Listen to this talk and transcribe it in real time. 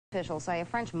Officials say a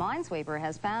French minesweeper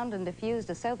has found and defused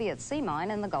a Soviet sea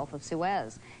mine in the Gulf of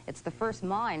Suez. It's the first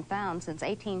mine found since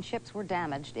 18 ships were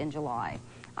damaged in July.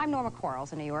 I'm Norma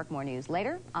Quarles in New York. More news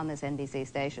later on this NBC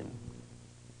station.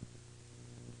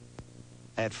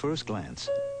 At first glance,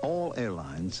 all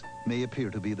airlines may appear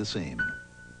to be the same.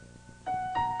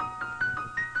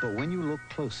 But when you look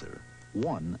closer,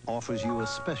 one offers you a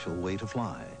special way to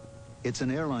fly. It's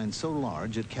an airline so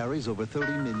large it carries over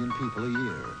 30 million people a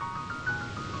year.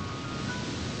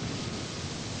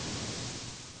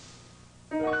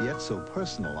 Yet so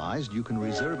personalized you can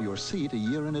reserve your seat a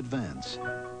year in advance.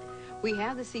 We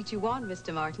have the seat you want,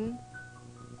 Mr. Martin.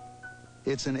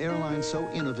 It's an airline so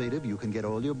innovative you can get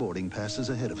all your boarding passes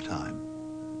ahead of time.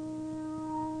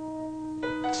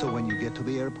 So when you get to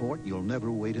the airport, you'll never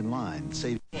wait in line.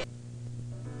 Feel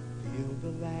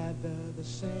the lather, the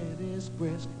scent is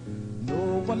brisk.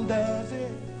 No one does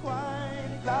it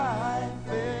quite like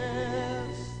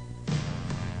this.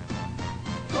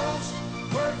 Ghost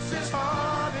works as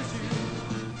hard as you.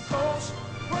 Ghost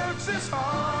works as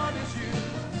hard as you.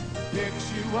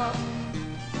 Picks you up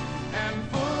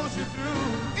and pulls you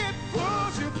through. It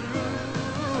pulls you through.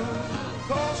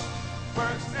 Ghost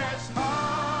works as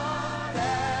hard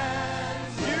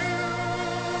as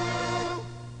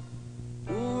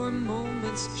you. Warm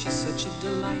moments, she's such a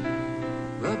delight.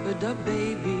 Rub-a-dub,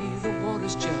 baby, the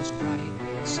water's just right.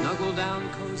 Snuggle down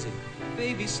cozy,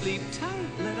 baby, sleep tight.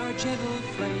 Let our gentle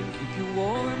flame keep you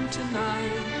warm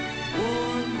tonight.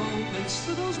 Warm moments,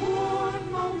 for those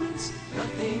warm moments,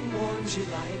 nothing warms you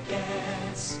like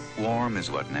gas. Warm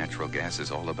is what natural gas is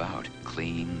all about.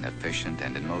 Clean, efficient,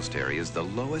 and in most areas, the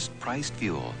lowest priced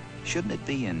fuel. Shouldn't it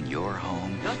be in your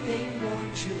home? Nothing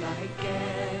warms you like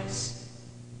gas.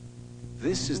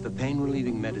 This is the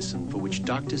pain-relieving medicine for which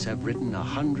doctors have written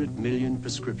 100 million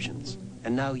prescriptions.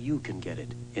 And now you can get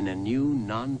it in a new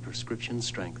non-prescription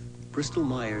strength. Bristol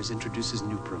Myers introduces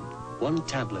Nuprin. One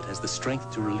tablet has the strength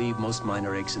to relieve most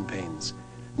minor aches and pains.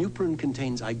 Nuprin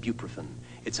contains ibuprofen.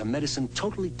 It's a medicine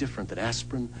totally different than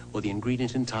aspirin or the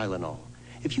ingredient in Tylenol.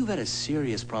 If you've had a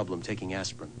serious problem taking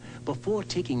aspirin, before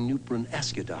taking Nuprin,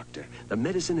 ask your doctor. The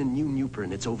medicine in new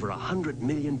Nuprin, it's over 100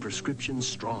 million prescriptions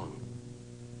strong.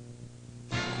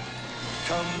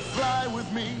 Come fly with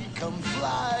me, come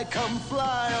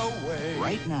fly away.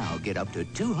 Right now, get up to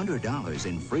 $200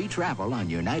 in free travel on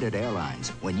United Airlines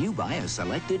when you buy a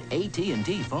selected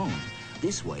AT&T phone.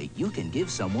 This way, you can give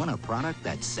someone a product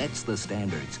that sets the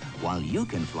standards, while you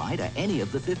can fly to any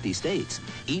of the 50 states,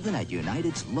 even at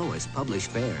United's lowest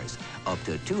published fares. Up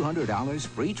to $200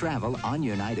 free travel on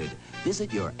United.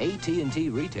 Visit your AT&T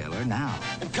retailer now.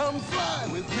 And come fly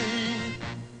with me.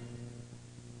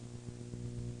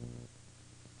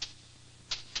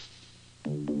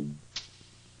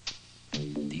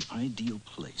 The ideal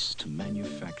place to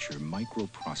manufacture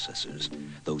microprocessors,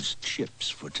 those chips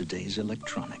for today's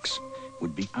electronics,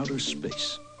 would be outer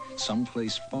space,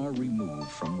 someplace far removed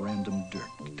from random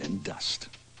dirt and dust.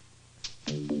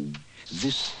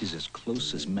 This is as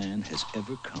close as man has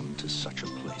ever come to such a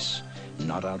place.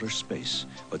 Not outer space,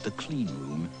 but the clean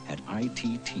room at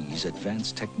ITT's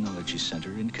Advanced Technology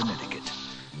Center in Connecticut.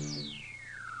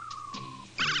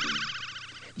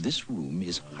 This room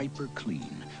is hyper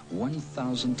clean,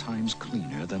 1,000 times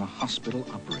cleaner than a hospital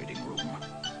operating room.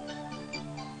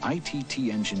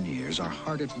 ITT engineers are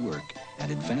hard at work at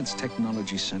advanced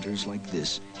technology centers like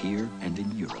this here and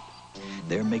in Europe.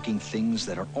 They're making things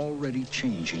that are already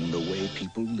changing the way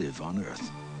people live on Earth.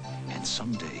 And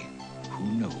someday, who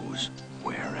knows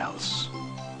where else?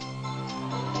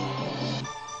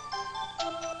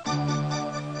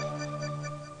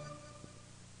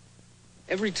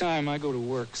 Every time I go to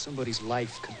work, somebody's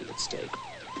life could be at stake.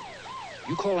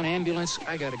 You call an ambulance,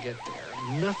 I gotta get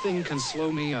there. Nothing can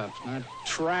slow me up. Not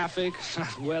traffic,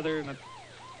 not weather, not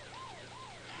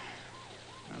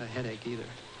a headache either.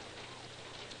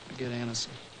 I get Anacin.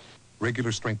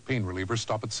 Regular strength pain relievers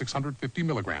stop at 650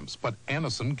 milligrams, but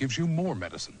Anacin gives you more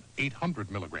medicine, 800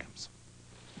 milligrams.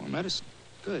 More medicine?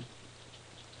 Good.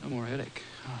 No more headache.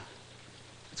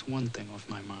 That's one thing off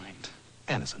my mind.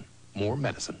 Anacin, more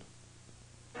medicine.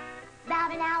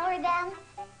 About an hour,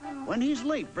 then? When he's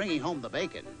late bringing home the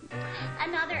bacon.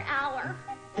 Another hour.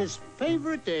 His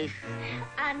favorite dish.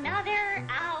 Another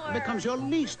hour. Becomes your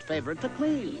least favorite to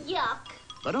clean. Yuck.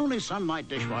 But only Sunlight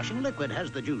dishwashing liquid has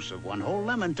the juice of one whole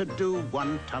lemon to do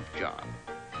one tough job.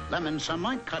 Lemon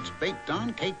Sunlight cuts baked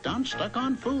on, caked on, stuck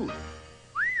on food.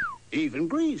 Even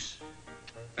grease.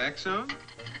 Back soon?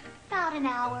 About an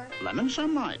hour. Lemon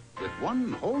Sunlight with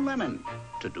one whole lemon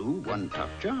to do one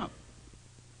tough job.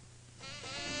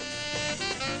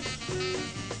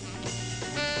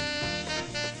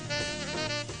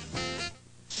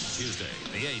 Tuesday,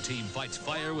 the A-Team fights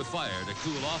fire with fire to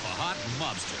cool off a hot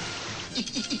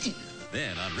mobster.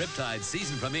 Then on Riptide's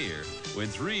season premiere, when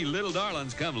three little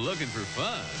darlings come looking for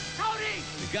fun, Cody!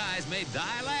 the guys may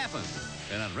die laughing.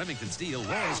 And on Remington, Steele,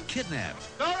 Laura's kidnapped.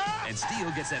 Laura! And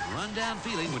Steele gets that rundown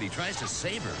feeling when he tries to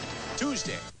save her.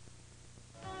 Tuesday.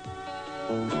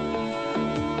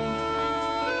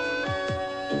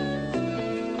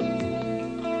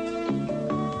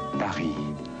 Paris,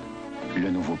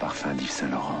 le nouveau parfum d'Yves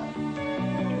Saint Laurent.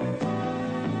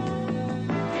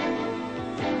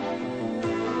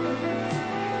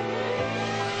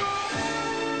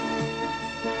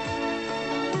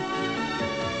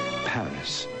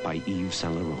 Paris by Yves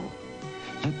Saint Laurent.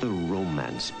 Let the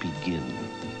romance begin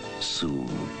soon.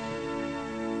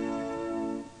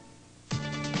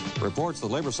 Reports that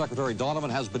Labor Secretary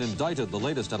Donovan has been indicted, the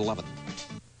latest at 11.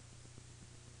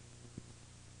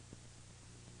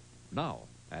 Now,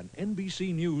 an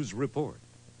NBC News report.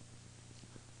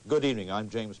 Good evening. I'm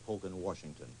James Polk in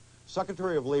Washington.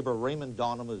 Secretary of Labor Raymond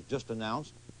Donovan has just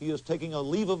announced he is taking a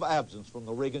leave of absence from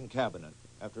the Reagan cabinet.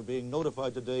 After being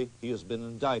notified today, he has been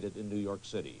indicted in New York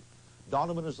City.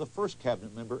 Donovan is the first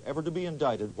cabinet member ever to be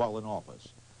indicted while in office.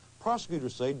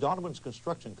 Prosecutors say Donovan's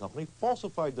construction company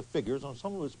falsified the figures on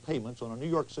some of his payments on a New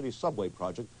York City subway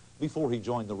project before he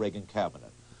joined the Reagan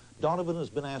cabinet. Donovan has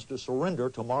been asked to surrender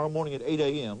tomorrow morning at 8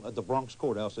 a.m. at the Bronx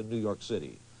Courthouse in New York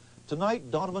City.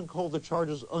 Tonight, Donovan called the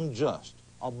charges unjust,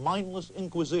 a mindless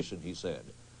inquisition, he said.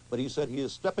 But he said he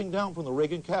is stepping down from the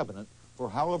Reagan cabinet for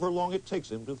however long it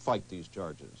takes him to fight these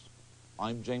charges.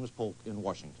 I'm James Polk in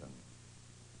Washington.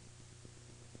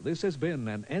 This has been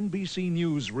an NBC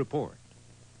News report.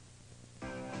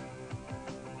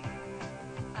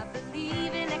 I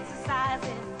believe in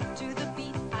exercising to the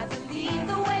beat. I believe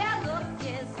the way I look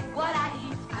is what I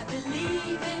eat. I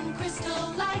believe in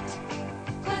Crystal Light,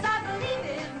 'cause I believe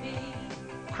in me.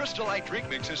 Crystal Light drink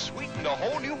mix is sweetened a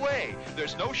whole new way.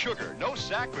 There's no sugar, no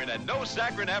saccharin, and no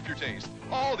saccharin aftertaste.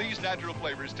 All these natural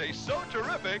flavors taste so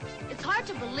terrific. It's hard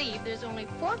to believe there's only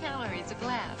 4 calories a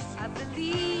glass. I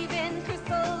believe in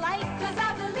Crystal Light, 'cause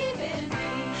I believe in me.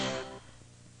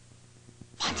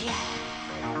 Pontiac.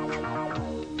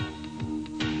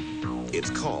 It's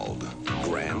called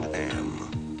Grand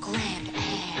Am. Grand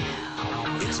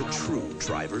Am. It's a true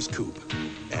driver's coupe,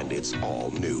 and it's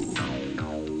all new.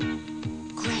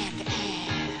 Grand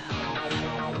Am.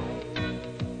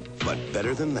 But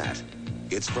better than that,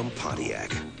 it's from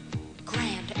Pontiac.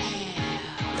 Grand Am.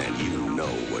 And you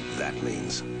know what that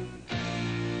means.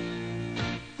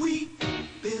 We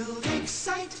build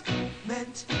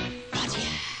excitement.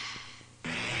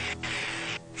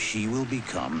 She will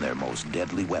become their most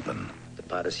deadly weapon. The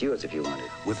pot is yours if you want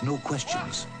it. With no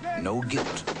questions, no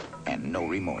guilt, and no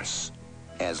remorse.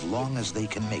 As long as they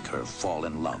can make her fall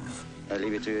in love. I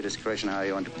leave it to your discretion how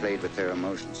you want to play it with their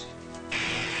emotions.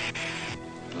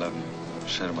 11.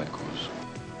 Set my course.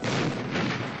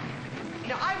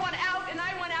 Now, I want out, and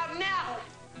I want out now!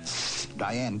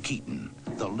 Diane Keaton,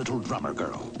 The Little Drummer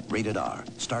Girl. Rated R.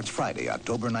 Starts Friday,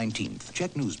 October 19th.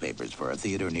 Check newspapers for a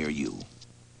theater near you.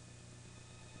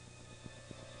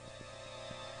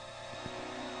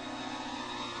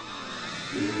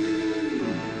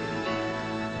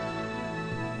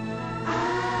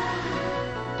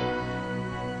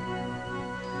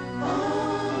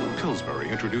 Pillsbury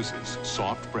introduces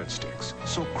soft breadsticks.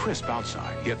 So crisp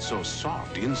outside, yet so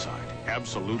soft inside.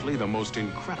 Absolutely the most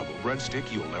incredible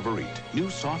breadstick you'll ever eat. New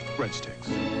soft breadsticks.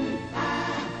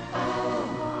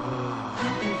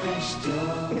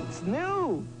 It's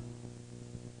new.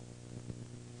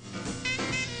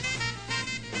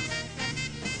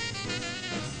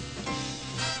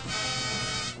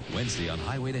 Wednesday on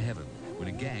Highway to Heaven, when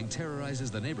a gang terrorizes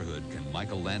the neighborhood, can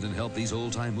Michael Landon help these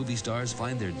old-time movie stars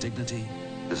find their dignity?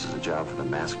 This is a job for the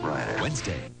masked rider.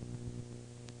 Wednesday.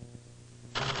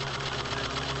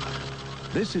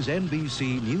 This is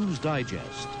NBC News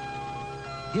Digest.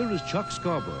 Here is Chuck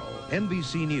Scarborough,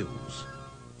 NBC News.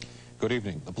 Good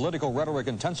evening. The political rhetoric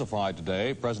intensified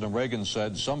today. President Reagan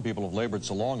said some people have labored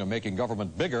so long on making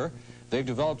government bigger, they've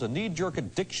developed a knee-jerk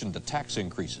addiction to tax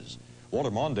increases. Walter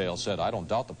Mondale said, I don't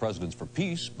doubt the president's for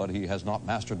peace, but he has not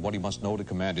mastered what he must know to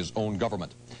command his own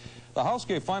government. The House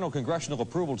gave final congressional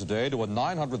approval today to a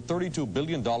 $932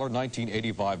 billion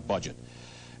 1985 budget.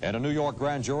 And a New York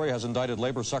grand jury has indicted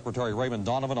Labor Secretary Raymond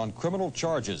Donovan on criminal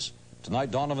charges.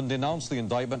 Tonight, Donovan denounced the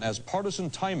indictment as partisan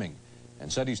timing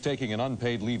and said he's taking an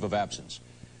unpaid leave of absence.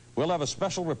 We'll have a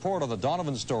special report on the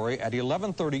Donovan story at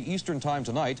 11:30 Eastern Time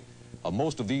tonight on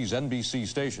most of these NBC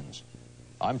stations.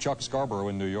 I'm Chuck Scarborough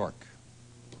in New York.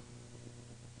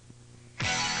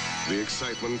 The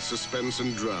excitement, suspense,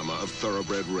 and drama of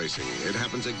thoroughbred racing. It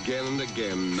happens again and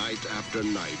again, night after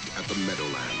night, at the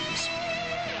Meadowlands.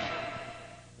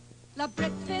 La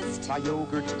breakfast, La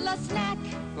yogurt, la snack,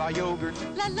 la yogurt,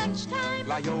 la lunchtime,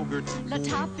 la yogurt, la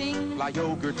topping, la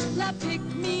yogurt, la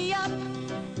pick-me-up,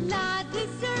 la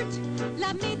dessert,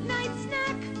 la midnight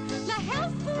snack, la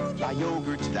health food, la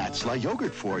yogurt. That's La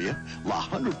Yogurt for you. La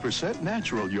 100%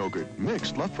 natural yogurt,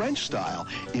 mixed La French style,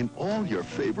 in all your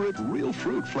favorite real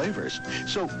fruit flavors.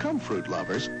 So come, fruit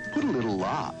lovers, put a little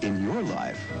La in your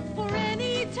life. for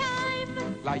any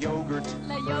time. La yogurt.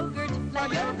 La yogurt, la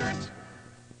yogurt.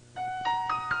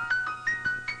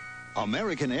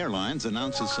 American Airlines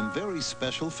announces some very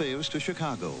special fares to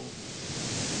Chicago.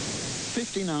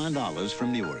 $59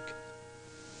 from Newark.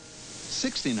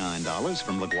 $69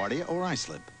 from LaGuardia or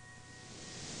Islip.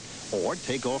 Or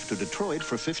take off to Detroit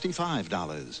for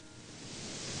 $55.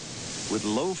 With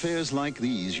low fares like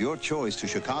these, your choice to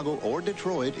Chicago or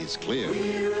Detroit is clear.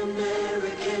 We're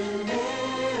American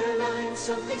Airlines,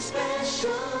 something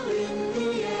special in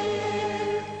the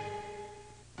air.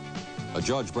 A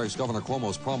judge breaks Governor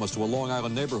Cuomo's promise to a Long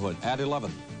Island neighborhood at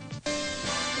 11.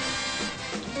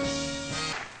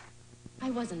 I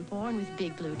wasn't born with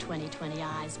big blue 20/20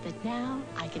 eyes, but now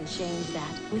I can change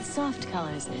that with soft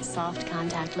colors, soft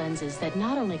contact lenses that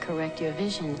not only correct your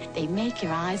vision, they make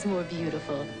your eyes more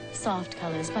beautiful. Soft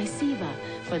colors by Siva,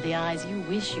 for the eyes you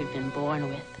wish you'd been born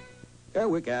with.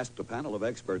 Airwick asked a panel of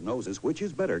expert noses which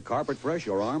is better, Carpet Fresh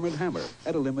or Arm & Hammer,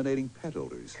 at eliminating pet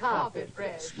odors, Carpet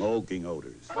Fresh. smoking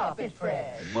odors, Carpet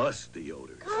Fresh. musty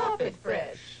odors. Carpet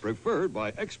Fresh. Preferred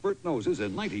by expert noses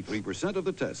in 93% of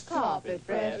the tests. Carpet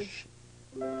Fresh.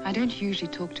 I don't usually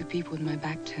talk to people with my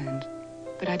back turned,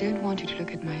 but I don't want you to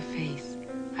look at my face.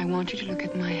 I want you to look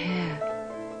at my hair.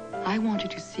 I want you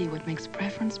to see what makes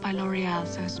Preference by L'Oreal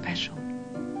so special.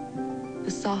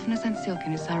 The softness and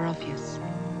silkiness are obvious.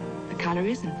 The color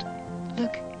isn't.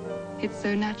 Look, it's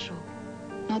so natural.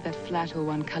 Not that flat or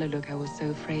one color look I was so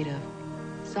afraid of.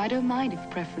 So I don't mind if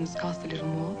Preference costs a little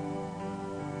more.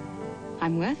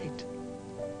 I'm worth it.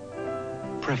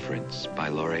 Preference by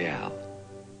L'Oreal.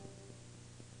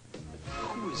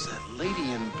 Who is that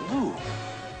lady in blue?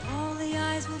 All the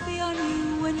eyes will be on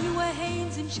you when you wear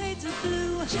Hanes in shades of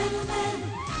blue. Gentlemen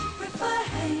prefer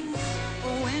Hanes.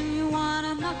 Or when you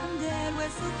wanna knock 'em dead, wear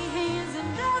silky Hanes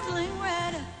and dazzling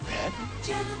red. Red?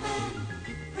 Gentlemen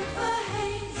prefer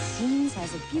Hanes. Hanes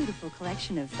has a beautiful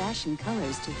collection of fashion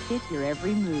colors to fit your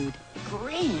every mood.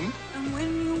 Green? And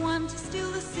when you want to steal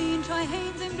the scene, try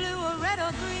Hanes in blue or red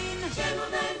or green.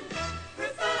 Gentlemen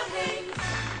prefer Hanes.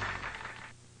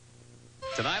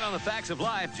 Tonight on The Facts of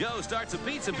Life, Joe starts a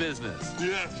pizza business.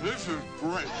 Yes, this is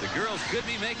great. The girls could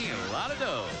be making a lot of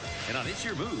dough. And on It's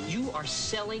Your Move... You are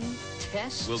selling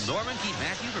tests? Will Norman keep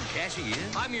Matthew from cashing in?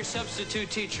 I'm your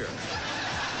substitute teacher.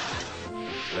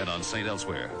 Then on St.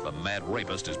 Elsewhere, the mad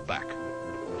rapist is back.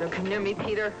 Don't come near me,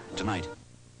 Peter. Tonight.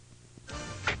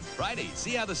 Friday,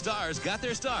 see how the stars got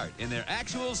their start in their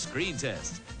actual screen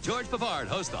tests. George Pavard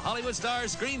hosts the Hollywood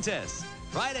Stars Screen Tests.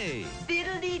 Friday.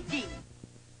 Fiddle-dee-dee.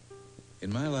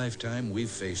 In my lifetime,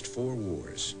 we've faced 4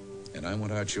 wars, and I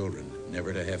want our children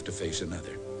never to have to face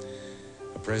another.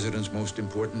 A president's most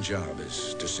important job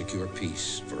is to secure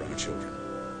peace for our children.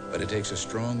 But it takes a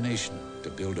strong nation to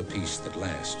build a peace that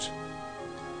lasts.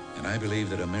 And I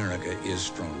believe that America is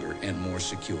stronger and more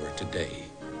secure today,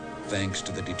 thanks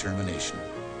to the determination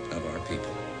of our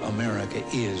people. America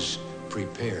is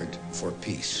prepared for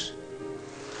peace.